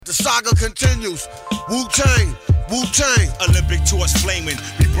the saga continues. Wu-Tang, Wu-Tang. Olympic torch flaming,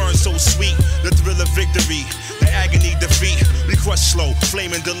 we burn so sweet. The thrill of victory, the agony defeat. We crush slow,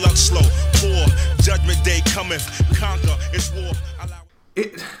 flaming deluxe slow. War, judgment day cometh, conquer, it's war.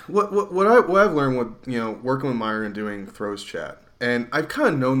 What I've learned with working with Myron and doing Throws Chat, and I've kind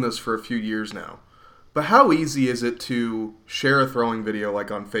of known this for a few years now, but how easy is it to share a throwing video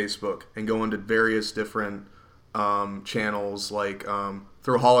like on Facebook and go into various different channels like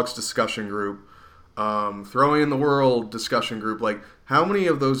Throwholics discussion group, Throwing in the World discussion group? Like, how many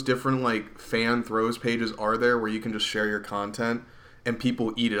of those different like fan throws pages are there where you can just share your content and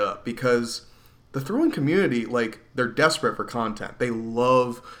people eat it up? Because the throwing community, like, they're desperate for content. They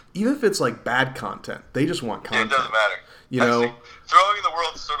love, even if it's like bad content, they just want content. It doesn't matter. Throwing in the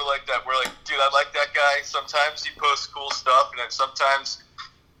World is sort of like that. We're like, dude, I like that guy. Sometimes he posts cool stuff, and then sometimes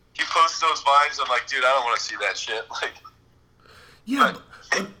he posts those vines. I'm like, dude, I don't want to see that shit. Like, yeah,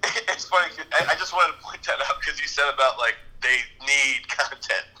 but it's funny. I just wanted to point that out because you said about like they need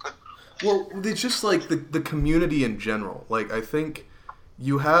content. Well, it's just like the community in general. Like, I think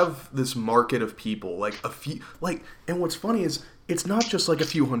you have this market of people, like a few, like, and what's funny is it's not just like a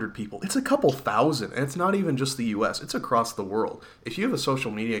few hundred people. It's a couple thousand, and it's not even just the U.S. It's across the world. If you have a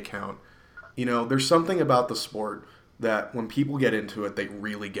social media account, there's something about the sport that when people get into it, they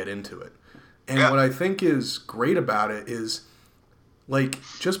really get into it. And what I think is great about it is, like,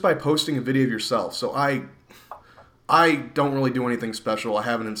 just by posting a video of yourself. So I don't really do anything special. I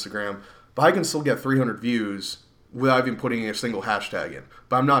have an Instagram, but I can still get 300 views without even putting a single hashtag in.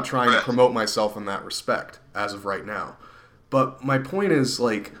 But I'm not trying to promote myself in that respect as of right now. But my point is,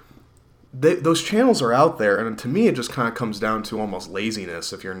 like, those channels are out there, and to me it just kind of comes down to almost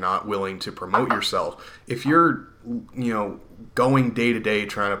laziness if you're not willing to promote yourself. If you're, going day to day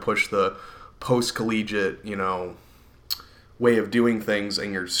trying to push the post-collegiate, way of doing things,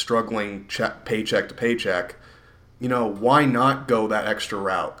 and you're struggling paycheck to paycheck, why not go that extra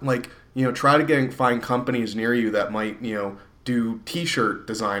route? Like, try to find companies near you that might, do T-shirt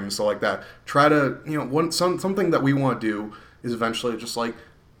design and stuff like that. Try to, something that we want to do is eventually just like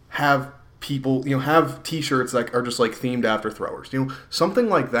have people, have T-shirts that are just like themed after throwers. Something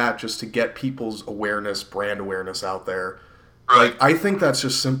like that, just to get people's awareness, brand awareness out there. Right. Like, I think that's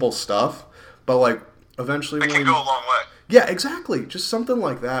just simple stuff, but like eventually it can go a long way. Yeah, exactly. Just something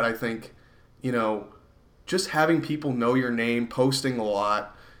like that. I think, just having people know your name, posting a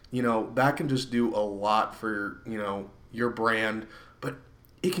lot, that can just do a lot for, your brand, but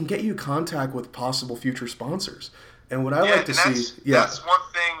it can get you contact with possible future sponsors. And what I like to see, that's one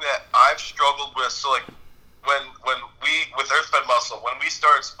thing that I've struggled with. So, like, when we with Earthfed Muscle, when we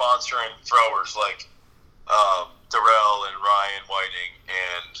started sponsoring throwers like Darrell and Ryan Whiting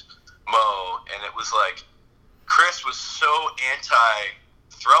and Mo, and it was like Chris was so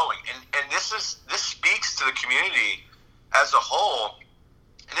anti-throwing, and this speaks to the community as a whole.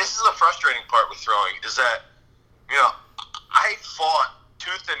 And this is the frustrating part with throwing, is that, I fought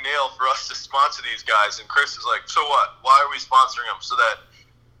tooth and nail for us to sponsor these guys, and Chris is like, so what? Why are we sponsoring them? So that,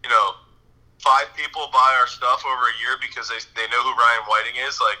 5 people buy our stuff over a year because they know who Ryan Whiting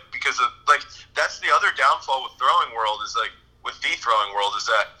is? Like, because of, like, that's the other downfall with throwing world is, like, with the throwing world, is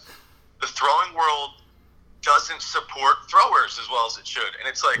that the throwing world doesn't support throwers as well as it should. And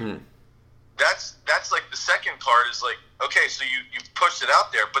it's like, that's like the second part is like, okay, so you've pushed it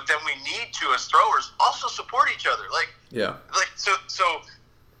out there, but then we need to, as throwers, also support each other. Like, so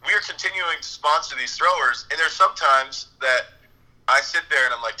we're continuing to sponsor these throwers, and there's sometimes that I sit there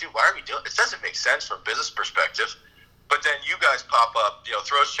and I'm like, dude, why are we doing it? It doesn't make sense from a business perspective. But then you guys pop up,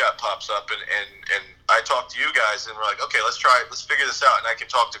 Throws Chat pops up, and I talk to you guys, and we're like, okay, let's figure this out. And I can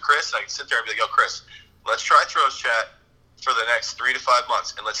talk to Chris, and I can sit there and be like, yo, Chris, let's try Throws Chat for the next 3 to 5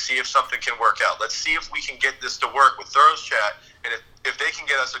 months, and let's see if something can work out. Let's see if we can get this to work with Throws Chat, and if they can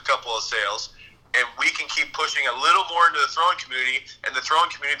get us a couple of sales, and we can keep pushing a little more into the throwing community, and the throwing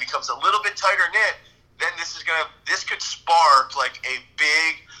community becomes a little bit tighter knit, then this could spark like a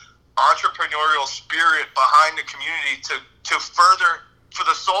big entrepreneurial spirit behind the community to further, for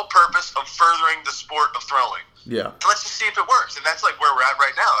the sole purpose of furthering the sport of throwing. Yeah. And let's just see if it works. And that's like where we're at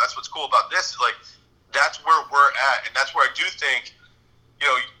right now. That's what's cool about this. Is like, that's where we're at. And that's where I do think,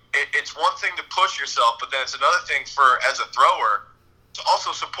 it's one thing to push yourself, but then it's another thing as a thrower, to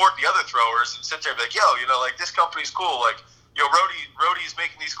also support the other throwers and sit there and be like, yo, like, this company's cool. Like, Rhodey's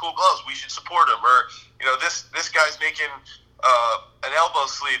making these cool gloves. We should support him. Or, this guy's making an elbow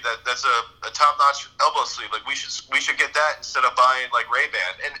sleeve that's a top-notch elbow sleeve. Like, we should get that instead of buying, like,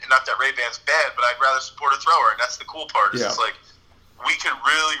 Ray-Ban. And not that Ray-Ban's bad, but I'd rather support a thrower. And that's the cool part. It's like, we could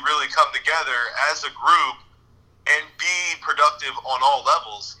really, really come together as a group and be productive on all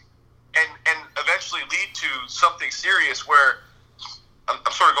levels, and eventually lead to something serious where I'm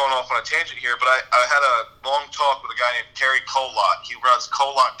sort of going off on a tangent here, but I had a long talk with a guy named Terry Colott. He runs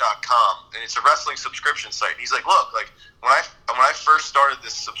Colott.com, and it's a wrestling subscription site. And he's like, look, like when I first started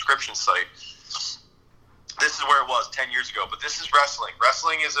this subscription site, this is where it was 10 years ago, but this is wrestling.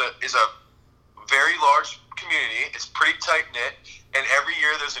 Wrestling is a very large community. It's pretty tight-knit, and every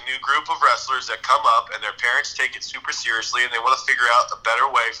year there's a new group of wrestlers that come up, and their parents take it super seriously, and they want to figure out a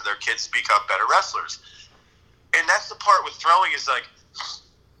better way for their kids to become better wrestlers. And that's the part with throwing is like,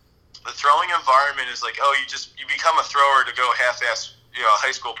 the throwing environment is like, oh, you become a thrower to go half-ass,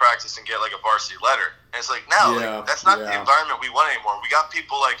 high school practice and get like a varsity letter. And it's like, no, like, that's not the environment we want anymore. We got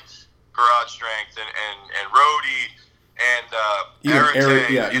people like Garage Strength and Rhodey and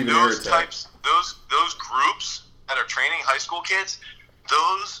Eric, and those types, those groups that are training high school kids,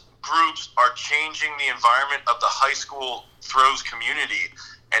 those groups are changing the environment of the high school throws community,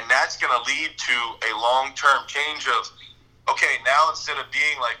 and that's going to lead to a long-term change of, okay, now instead of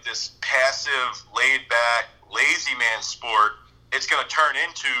being like this passive, laid-back, lazy man sport, it's going to turn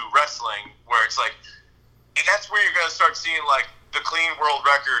into wrestling, where it's like, and that's where you're going to start seeing like the clean world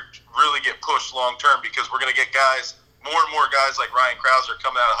record really get pushed long-term, because we're going to get more and more guys like Ryan Krauser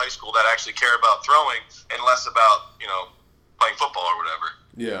coming out of high school that actually care about throwing and less about, playing football or whatever.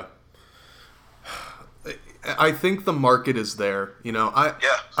 Yeah. I think the market is there.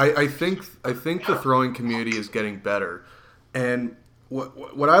 I think the throwing community is getting better. And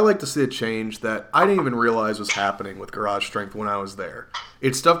what I like to see a change that I didn't even realize was happening with Garage Strength when I was there.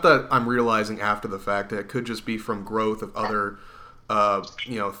 It's stuff that I'm realizing after the fact that it could just be from growth of other,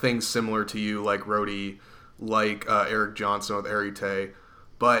 things similar to you, like Rhodey, like Eric Johnson with Arite.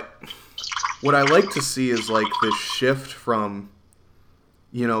 But what I like to see is like this shift from,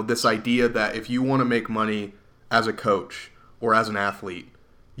 this idea that if you want to make money as a coach or as an athlete,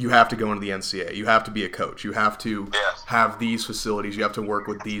 you have to go into the NCAA. You have to be a coach. You have to have these facilities. You have to work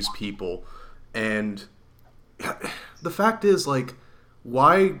with these people. And the fact is, like,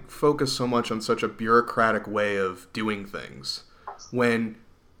 why focus so much on such a bureaucratic way of doing things when,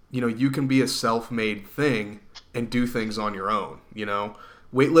 you can be a self-made thing and do things on your own,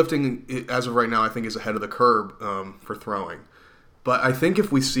 Weightlifting, as of right now, I think is ahead of the curve for throwing. But I think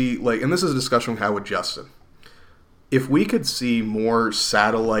if we see, like, and this is a discussion we had with Justin, if we could see more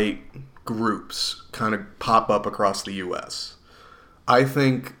satellite groups kind of pop up across the U.S., I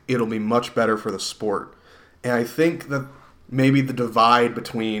think it'll be much better for the sport. And I think that maybe the divide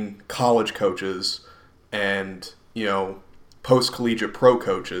between college coaches and, post-collegiate pro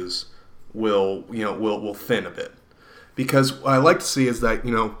coaches will thin a bit. Because what I like to see is that,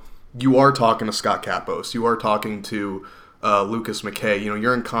 you are talking to Scott Kapos, you are talking to Lucas McKay,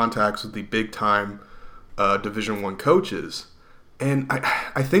 you're in contacts with the big-time Division I coaches, and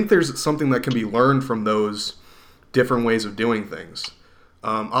I think there's something that can be learned from those different ways of doing things.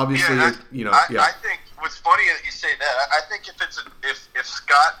 Obviously, I think what's funny that you say that. I think if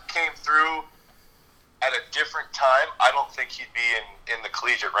Scott came through at a different time, I don't think he'd be in the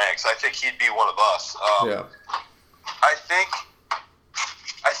collegiate ranks. I think he'd be one of us. I think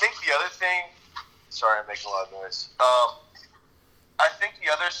the other thing. Sorry, I'm making a lot of noise. I think the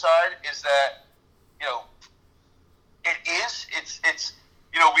other side is that, it's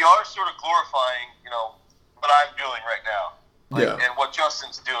we are sort of glorifying, what I'm doing right now, and what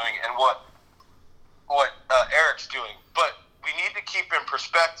Justin's doing, and what Eric's doing. But we need to keep in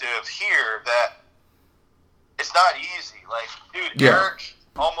perspective here that it's not easy. Like, dude, Eric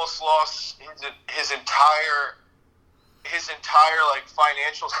almost lost his entire like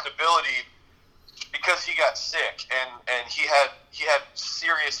financial stability because he got sick and he had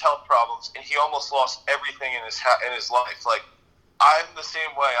serious health problems, and he almost lost everything in his life. Like, I'm the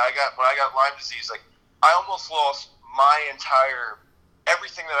same way. When I got Lyme disease, like, I almost lost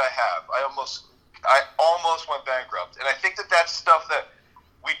everything that I have. I almost went bankrupt. And I think that's stuff that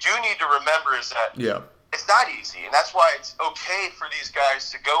we do need to remember, is that it's not easy, and that's why it's okay for these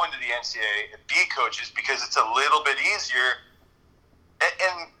guys to go into the NCAA and be coaches, because it's a little bit easier.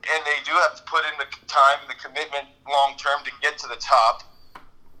 And they do have to put in the time and the commitment long term to get to the top.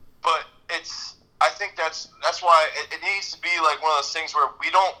 But I think that's why it needs to be like one of those things where we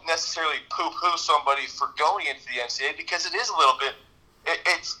don't necessarily poo-poo somebody for going into the NCAA, because it is a little bit.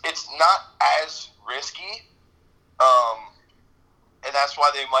 It's not as risky, and that's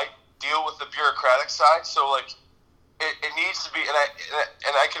why they might deal with the bureaucratic side. So like, it needs to be,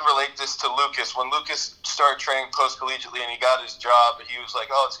 and I can relate this to Lucas. When Lucas started training post-collegiately and he got his job, he was like,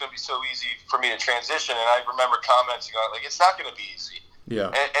 oh, it's going to be so easy for me to transition. And I remember commenting on it, like, it's not going to be easy. Yeah.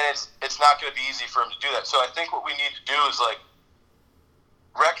 And it's not going to be easy for him to do that. So I think what we need to do is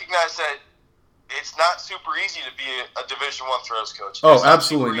recognize that it's not super easy to be a Division I throws coach. Oh,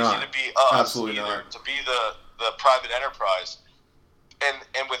 absolutely not. It's not super easy to be us absolutely either, not. to be the private enterprise.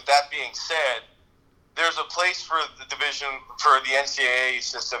 And with that being said, there's a place for the NCAA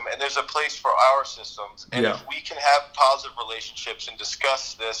system, and there's a place for our systems. And if we can have positive relationships and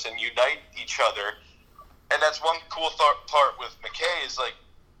discuss this and unite each other, and that's one cool part with McKay is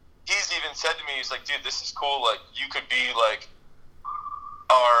he's even said to me, he's like, dude, this is cool. You could be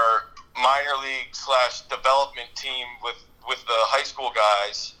our minor league / development team with the high school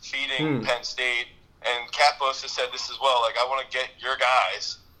guys feeding Penn State. And Kapos has said this as well. I want to get your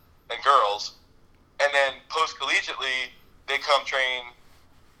guys and girls. And then post-collegiately, they come train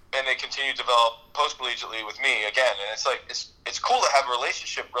and they continue to develop post-collegiately with me again. And it's cool to have a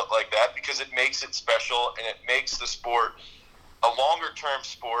relationship like that because it makes it special and it makes the sport a longer-term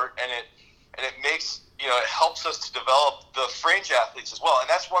sport, and it makes, it helps us to develop the fringe athletes as well. And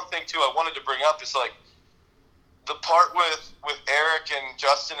that's one thing, too, I wanted to bring up is, the part with Eric and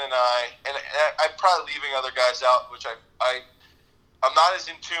Justin and and I'm probably leaving other guys out, which I'm not as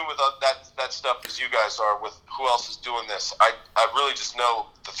in tune with that stuff as you guys are with who else is doing this. I really just know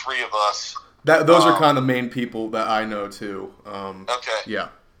the three of us. Those are kind of the main people that I know, too. Okay. Yeah.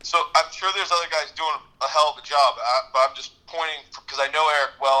 So I'm sure there's other guys doing a hell of a job, but I'm just pointing because I know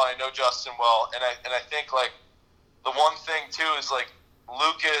Eric well and I know Justin well, and I think the one thing too is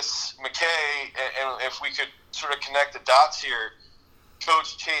Lucas McKay, and if we could sort of connect the dots here,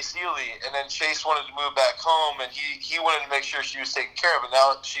 Coach Chase Ely, and then Chase wanted to move back home, and he wanted to make sure she was taken care of, and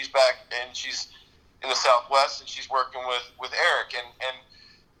now she's back and she's in the Southwest and she's working with Eric,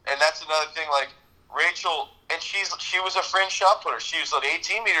 and that's another thing. Rachel, and she was a fringe shot putter. She was an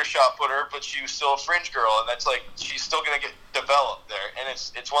 18-meter shot putter, but she was still a fringe girl, and that's she's still going to get developed there. And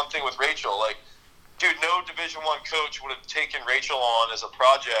it's one thing with Rachel, dude, no Division I coach would have taken Rachel on as a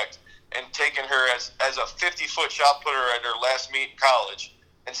project and taken her as a 50-foot shot putter at her last meet in college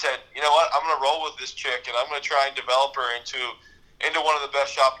and said, you know what, I'm going to roll with this chick and I'm going to try and develop her into one of the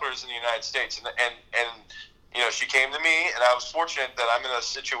best shot putters in the United States. And she came to me, and I was fortunate that I'm in a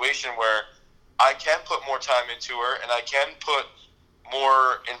situation where I can put more time into her and I can put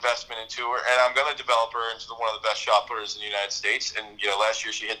more investment into her, and I'm going to develop her into one of the best shot putters in the United States. And, last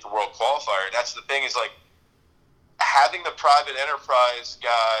year she hit the world qualifier. And that's the thing is having the private enterprise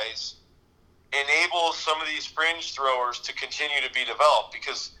guys enables some of these fringe throwers to continue to be developed,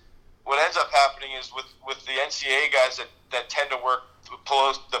 because what ends up happening is with the NCAA guys that tend to work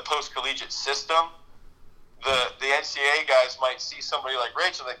the post-collegiate system, the NCAA guys might see somebody like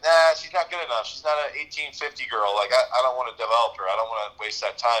Rachel, nah, she's not good enough. She's not an 1850 girl. I don't want to develop her. I don't want to waste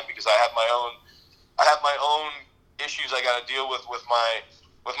that time because I have my own issues I got to deal with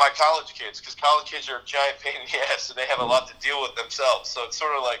my college kids, because college kids are a giant pain in the ass and they have a lot to deal with themselves. So it's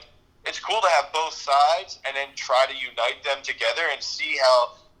sort of it's cool to have both sides and then try to unite them together and see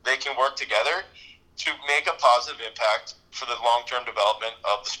how they can work together to make a positive impact for the long-term development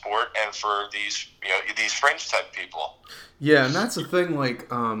of the sport and for these fringe type people. Yeah, and that's the thing,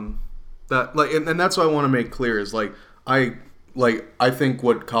 and that's what I want to make clear is I think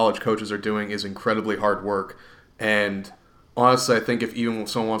what college coaches are doing is incredibly hard work, and honestly, I think if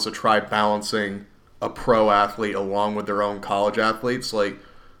someone wants to try balancing a pro athlete along with their own college athletes,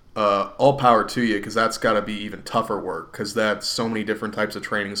 all power to you, because that's got to be even tougher work, because that's so many different types of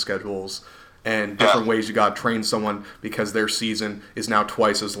training schedules and different ways you got to train someone, because their season is now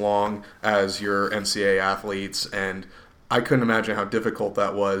twice as long as your NCAA athletes. And I couldn't imagine how difficult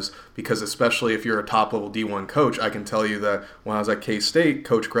that was, because especially if you're a top-level D1 coach, I can tell you that when I was at K-State,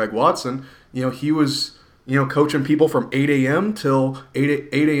 Coach Greg Watson, he was coaching people from 8 a.m. till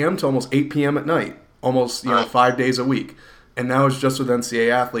 8 a.m. to almost 8 p.m. at night, almost 5 days a week. And that was just with NCAA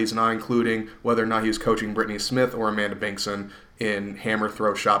athletes, not including whether or not he was coaching Brittany Smith or Amanda Binkson in hammer,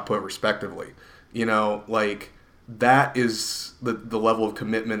 throw, shot put, respectively. That is the level of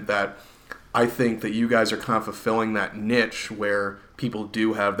commitment that I think that you guys are kind of fulfilling, that niche where people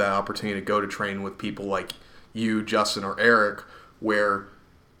do have that opportunity to go to train with people like you, Justin, or Eric, where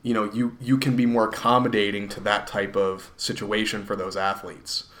you can be more accommodating to that type of situation for those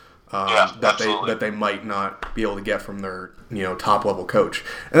athletes. That they might not be able to get from their top level coach.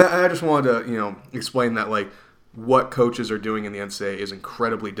 And I just wanted to explain that what coaches are doing in the NCAA is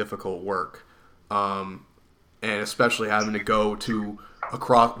incredibly difficult work, and especially having to go to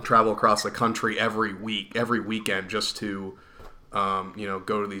travel across the country every weekend just to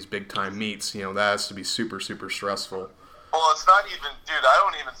go to these big time meets. That has to be super, super stressful. Well, it's not even, dude. I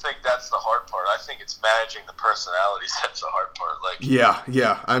don't even think that's the hard part. I think it's managing the personalities that's the hard part. Like,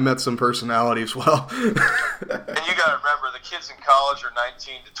 yeah, I met some personalities. Well, and you got to remember, the kids in college are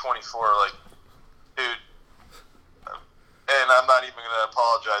 19 to 24. Like, dude, and I'm not even going to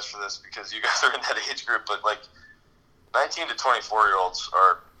apologize for this because you guys are in that age group. But like, 19 to 24-year-olds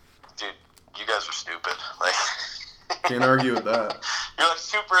are, dude. You guys are stupid. Like. Can't argue with that. You're like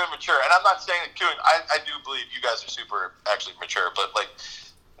super immature, and I'm not saying that. I do believe you guys are super actually mature, but like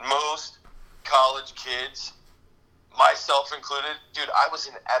most college kids, myself included, dude, I was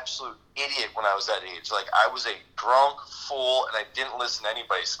an absolute idiot when I was that age. Like I was a drunk fool, and I didn't listen to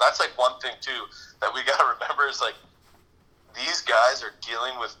anybody. So that's like one thing too that we gotta remember is like these guys are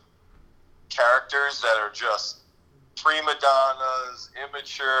dealing with characters that are just prima donnas,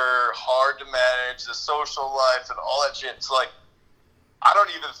 immature, hard to manage, the social life, and all that shit. So, like, I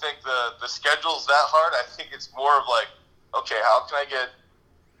don't even think the schedule's that hard. I think it's more of like, okay, how can I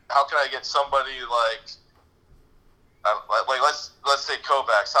get somebody like let's say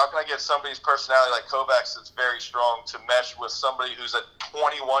Kovacs. How can I get somebody's personality like Kovacs that's very strong to mesh with somebody who's a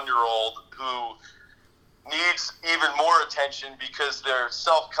 21-year-old who needs even more attention because they're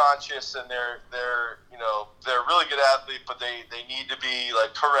self-conscious and they're a really good athlete, but they need to be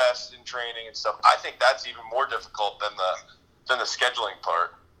like caressed in training and stuff. I think that's even more difficult than the scheduling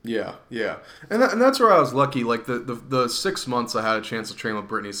part. Yeah, and that's where I was lucky. Like the 6 months I had a chance to train with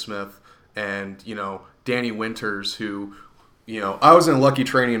Brittany Smith and Danny Winters, who I was in a lucky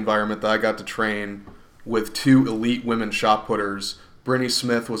training environment that I got to train with two elite women shot putters. Brittany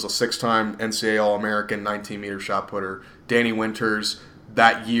Smith was a 6-time NCAA All-American 19-meter shot putter. Danny Winters,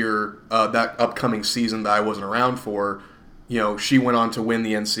 that year, that upcoming season that I wasn't around for, she went on to win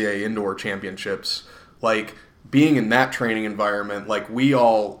the NCAA indoor championships. Like, being in that training environment, like, we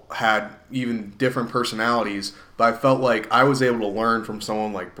all had even different personalities, but I felt like I was able to learn from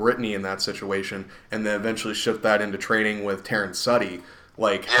someone like Brittany in that situation and then eventually shift that into training with Terrence Sutty,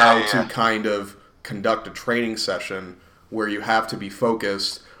 like how to kind of conduct a training session where you have to be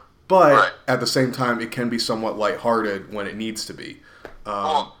focused, but at the same time, it can be somewhat lighthearted when it needs to be.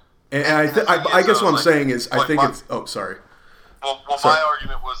 I guess what I'm saying is, I think it's. Oh, sorry. Well, my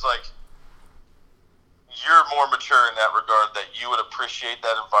argument was like, you're more mature in that regard, that you would appreciate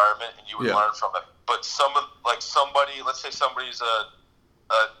that environment and you would learn from it. But somebody, let's say somebody's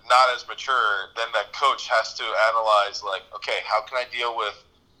not as mature, then that coach has to analyze like, okay, how can I deal with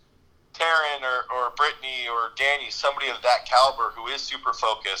Taryn or Brittany or Danny, somebody of that caliber who is super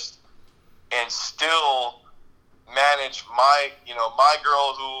focused, and still manage my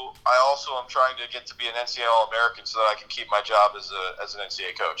girl who I also am trying to get to be an NCAA All-American so that I can keep my job as an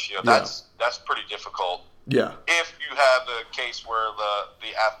NCAA coach. That's pretty difficult. Yeah. If you have a case where the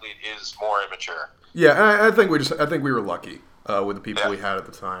athlete is more immature. Yeah, and I think we were lucky with the people we had at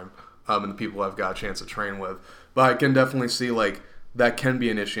the time, and the people I've got a chance to train with. But I can definitely see like that can be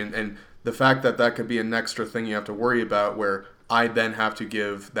an issue, and the fact that could be an extra thing you have to worry about, where I then have to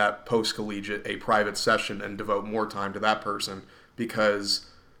give that post-collegiate a private session and devote more time to that person because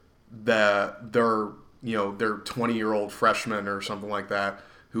they're 20-year-old freshman or something like that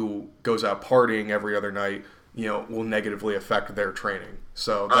who goes out partying every other night, will negatively affect their training.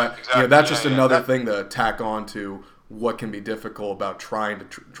 So that's just another thing to tack on to what can be difficult about trying to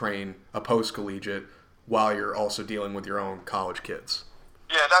train a post-collegiate while you're also dealing with your own college kids.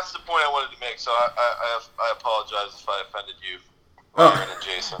 Yeah, that's the point I wanted to make. So I apologize if I offended you, Ryan and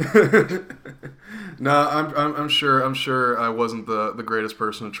Jason. No, I'm sure I wasn't the greatest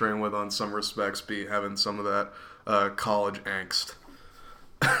person to train with on some respects, having some of that college angst.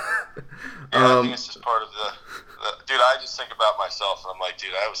 I think it's just part of the dude. I just think about myself and I'm like, dude,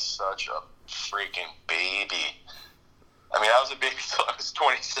 I was such a freaking baby. I mean, I was a baby till I was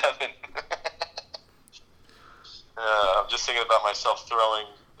 27. I'm just thinking about myself throwing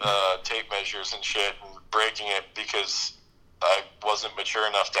tape measures and shit and breaking it because I wasn't mature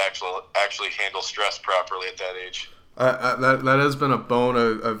enough to actually handle stress properly at that age. That has been a bone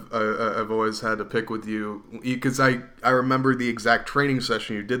I've always had to pick with you, because I remember the exact training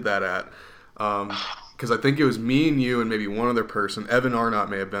session you did that at, because I think it was me and you and maybe one other person. Evan Arnott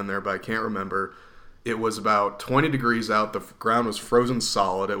may have been there, but I can't remember. It was about 20 degrees out. The ground was frozen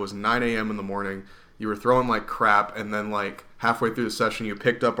solid. It was 9 a.m. in the morning. You were throwing like crap, and then like halfway through the session, you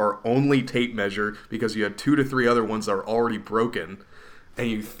picked up our only tape measure because you had 2 to 3 other ones that were already broken, and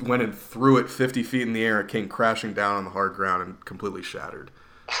you went and threw it 50 feet in the air. It came crashing down on the hard ground and completely shattered.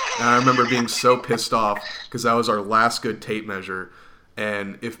 And I remember being so pissed off because that was our last good tape measure.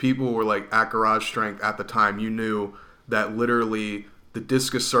 And if people were like at garage strength at the time, you knew that literally the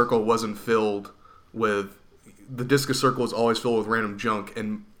discus circle wasn't filled with the discus circle is always filled with random junk,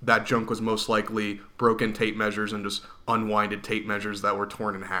 and that junk was most likely broken tape measures and just unwinded tape measures that were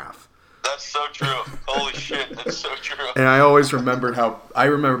torn in half. That's so true. Holy shit, that's so true. And I always remembered I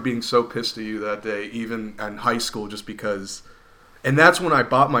remember being so pissed at you that day, even in high school, just because. And that's when I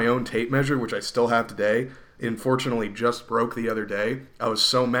bought my own tape measure, which I still have today. It unfortunately just broke the other day. I was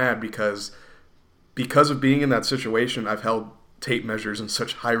so mad because of being in that situation, I've held tape measures in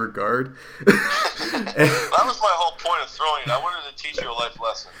such high regard. That was my whole point of throwing it. I wanted to teach you a life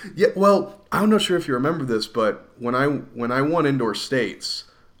lesson. Yeah, well, I'm not sure if you remember this, but when I won indoor states,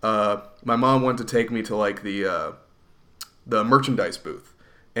 my mom wanted to take me to like the merchandise booth,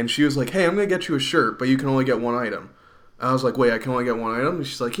 and she was like, "Hey, I'm gonna get you a shirt, but you can only get one item." I was like, "Wait, I can only get one item?" And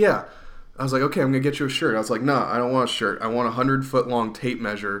she's like, "Yeah." I was like, "Okay, I'm gonna get you a shirt." I was like, "No, I don't want a shirt. I want a 100-foot long tape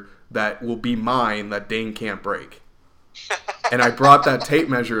measure that will be mine that Dane can't break." And I brought that tape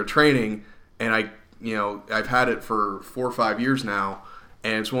measure to training, and I've had it for 4 or 5 years now,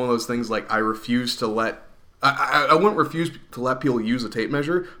 and it's one of those things like I refuse to let. I wouldn't refuse to let people use a tape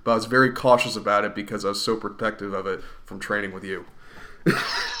measure, but I was very cautious about it because I was so protective of it from training with you.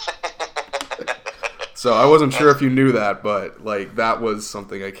 So I wasn't sure if you knew that, but like that was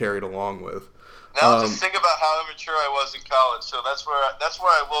something I carried along with. Now just think about how immature I was in college. So that's where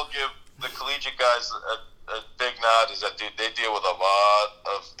I will give the collegiate guys a big nod. Is that they deal with a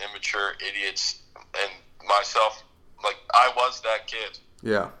lot of immature idiots, and myself, like I was that kid.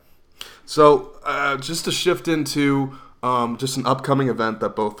 Yeah. So just to shift into just an upcoming event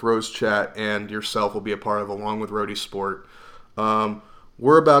that both Rose Chat and yourself will be a part of, along with Roadie Sport.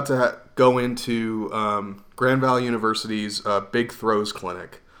 We're about to go into Grand Valley University's Big Throws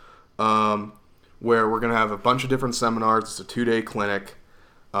Clinic, where we're going to have a bunch of different seminars. It's a 2-day clinic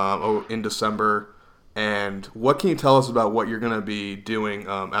in December. And what can you tell us about what you're going to be doing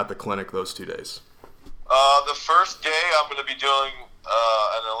at the clinic those 2 days? The first day I'm going to be doing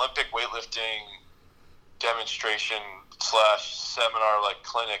an Olympic weightlifting demonstration / seminar, like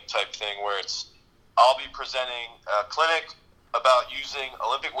clinic type thing, where I'll be presenting a clinic about using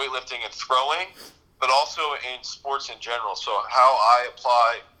Olympic weightlifting and throwing, but also in sports in general. So how I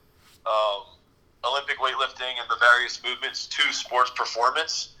apply Olympic weightlifting and the various movements to sports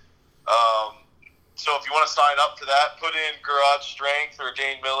performance. So if you want to sign up for that, put in Garage Strength or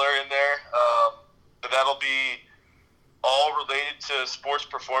Dane Miller in there. But that'll be all related to sports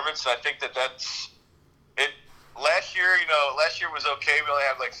performance. I think that's it. Last year was okay. We only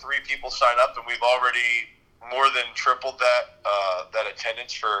had like 3 people sign up, and we've already more than tripled that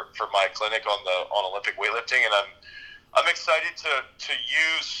attendance for my clinic on Olympic weightlifting, and I'm excited to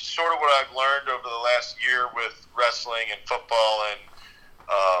use sort of what I've learned over the last year with wrestling and football and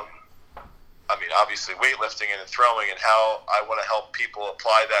obviously weightlifting and throwing, and how I want to help people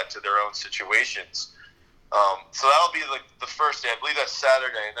apply that to their own situations. So that'll be like the first day. I believe that's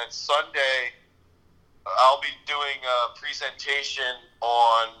Saturday, and then Sunday I'll be doing a presentation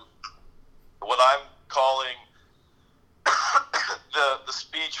on what I'm calling the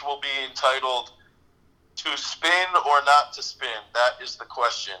speech will be entitled "To Spin or Not to Spin." That is the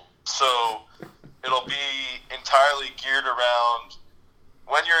question. So it'll be entirely geared around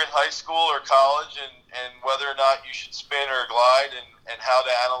when you're in high school or college, and whether or not you should spin or glide, and how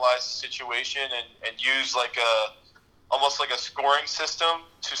to analyze the situation and use almost like a scoring system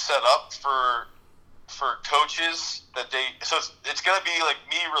to set up for coaches so it's going to be like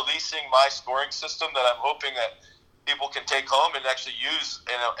me releasing my scoring system that I'm hoping that people can take home and actually use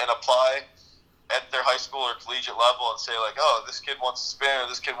and apply at their high school or collegiate level, and say like, oh, this kid wants to spin or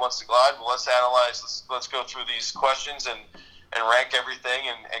this kid wants to glide. Well, let's analyze. Let's go through these questions and rank everything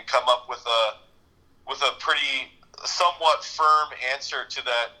and come up with a pretty somewhat firm answer to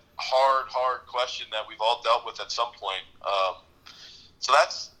that hard question that we've all dealt with at some point. So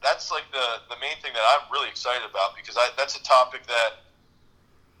that's like the main thing that I'm really excited about, because that's a topic that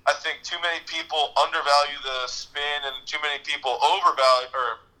I think too many people undervalue the spin, and too many people overvalue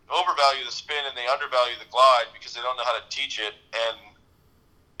the spin and they undervalue the glide because they don't know how to teach it.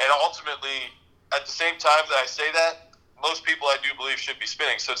 And ultimately, at the same time that I say that, most people I do believe should be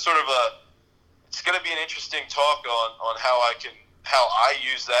spinning. So it's sort of it's going to be an interesting talk on how I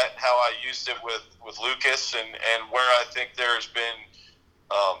use that, how I used it with Lucas, and where I think there's been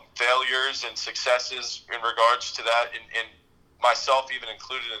failures and successes in regards to that, and myself even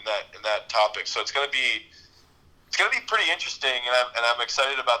included in that topic. So it's going to be pretty interesting, and I'm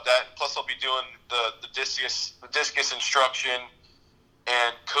excited about that. And plus, I'll be doing the discus instruction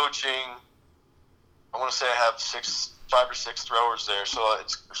and coaching. I want to say I have 5 or 6 throwers there, so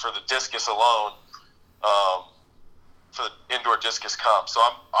it's for the discus alone. for the indoor discus comp. So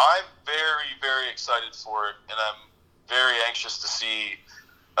I'm very, very excited for it, and I'm very anxious to see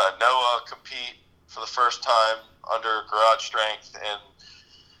Noah compete for the first time under garage strength, and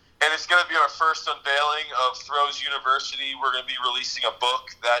it's going to be our first unveiling of Throws University. We're going to be releasing a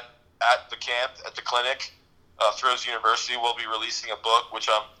book that at the camp, at the clinic, Throws University will be releasing a book, which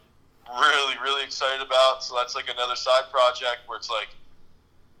I'm really, really excited about. So that's like another side project where it's like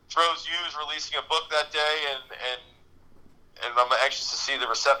Throws U is releasing a book that day, and I'm anxious to see the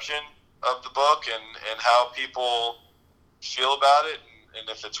reception of the book and how people feel about it, and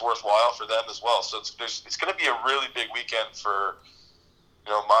if it's worthwhile for them as well. So it's going to be a really big weekend for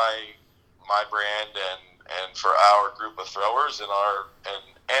my brand and for our group of throwers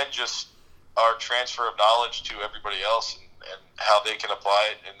and just our transfer of knowledge to everybody else and how they can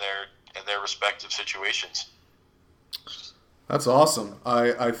apply it in their respective situations. That's awesome.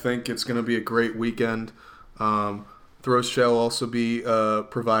 I think it's going to be a great weekend. Throws shall also be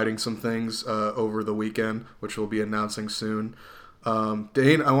providing some things over the weekend, which we'll be announcing soon.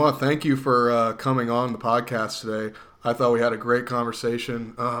 Dane, I want to thank you for coming on the podcast today. I thought we had a great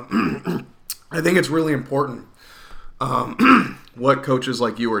conversation. I think it's really important what coaches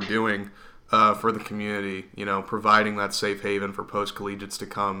like you are doing for the community, providing that safe haven for post-collegiates to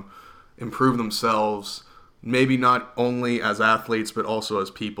come improve themselves, maybe not only as athletes but also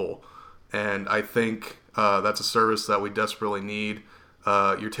as people. And I think that's a service that we desperately need.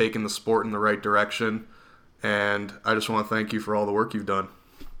 You're taking the sport in the right direction, and I just want to thank you for all the work you've done.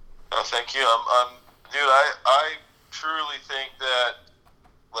 Oh, thank you. Dude, I truly think that,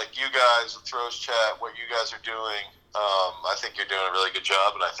 like you guys, the Throws Chat, what you guys are doing, I think you're doing a really good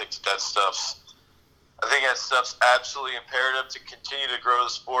job, and I think that stuff's absolutely imperative to continue to grow the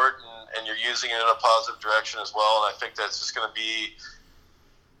sport, and you're using it in a positive direction as well. And I think that's just going to be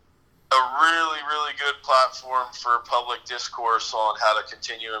a really, really good platform for public discourse on how to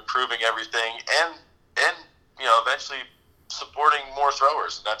continue improving everything, and eventually supporting more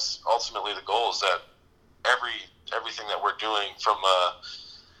throwers. And that's ultimately the goal, is that everything that we're doing from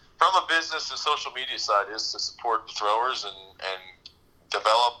a business and social media side is to support the throwers and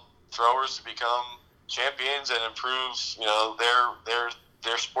develop throwers to become champions and improve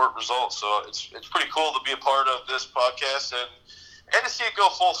their sport results. So it's pretty cool to be a part of this podcast and to see it go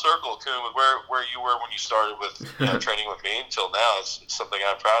full circle, Kuhn, with where you were when you started with training with me until now. It's something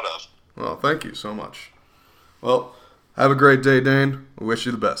I'm proud of. Well, thank you so much. Well, have a great day, Dane. We wish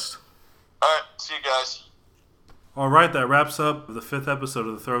you the best. All right, see you guys. All right, that wraps up the 5th episode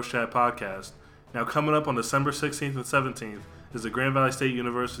of the Throws Chat podcast. Now, coming up on December 16th and 17th is the Grand Valley State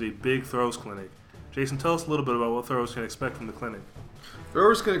University Big Throws Clinic. Jason, tell us a little bit about what throwers can expect from the clinic.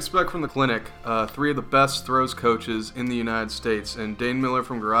 Throwers can expect from the clinic 3 of the best throws coaches in the United States, and Dane Miller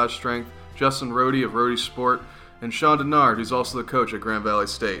from Garage Strength, Justin Rohde of Rohde Sport, and Sean Denard, who's also the coach at Grand Valley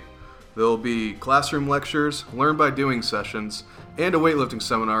State. There will be classroom lectures, learn by doing sessions, and a weightlifting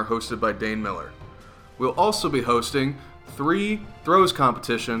seminar hosted by Dane Miller. We'll also be hosting 3 throws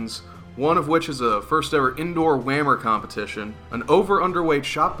competitions, one of which is a first ever indoor whammer competition, an over-underweight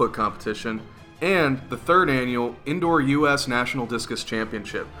shot put competition, and the 3rd annual Indoor U.S. National Discus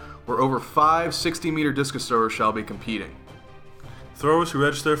Championship, where over 5 60-meter discus throwers shall be competing. Throwers who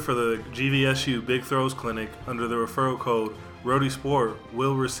register for the GVSU Big Throws Clinic under the referral code Rohde Sport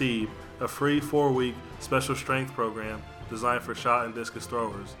will receive a free 4-week special strength program designed for shot and discus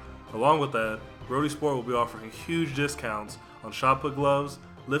throwers. Along with that, Rohde Sport will be offering huge discounts on shot put gloves,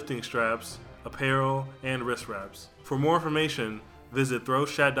 lifting straps, apparel, and wrist wraps. For more information, visit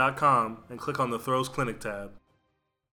throwschat.com and click on the Throws Clinic tab.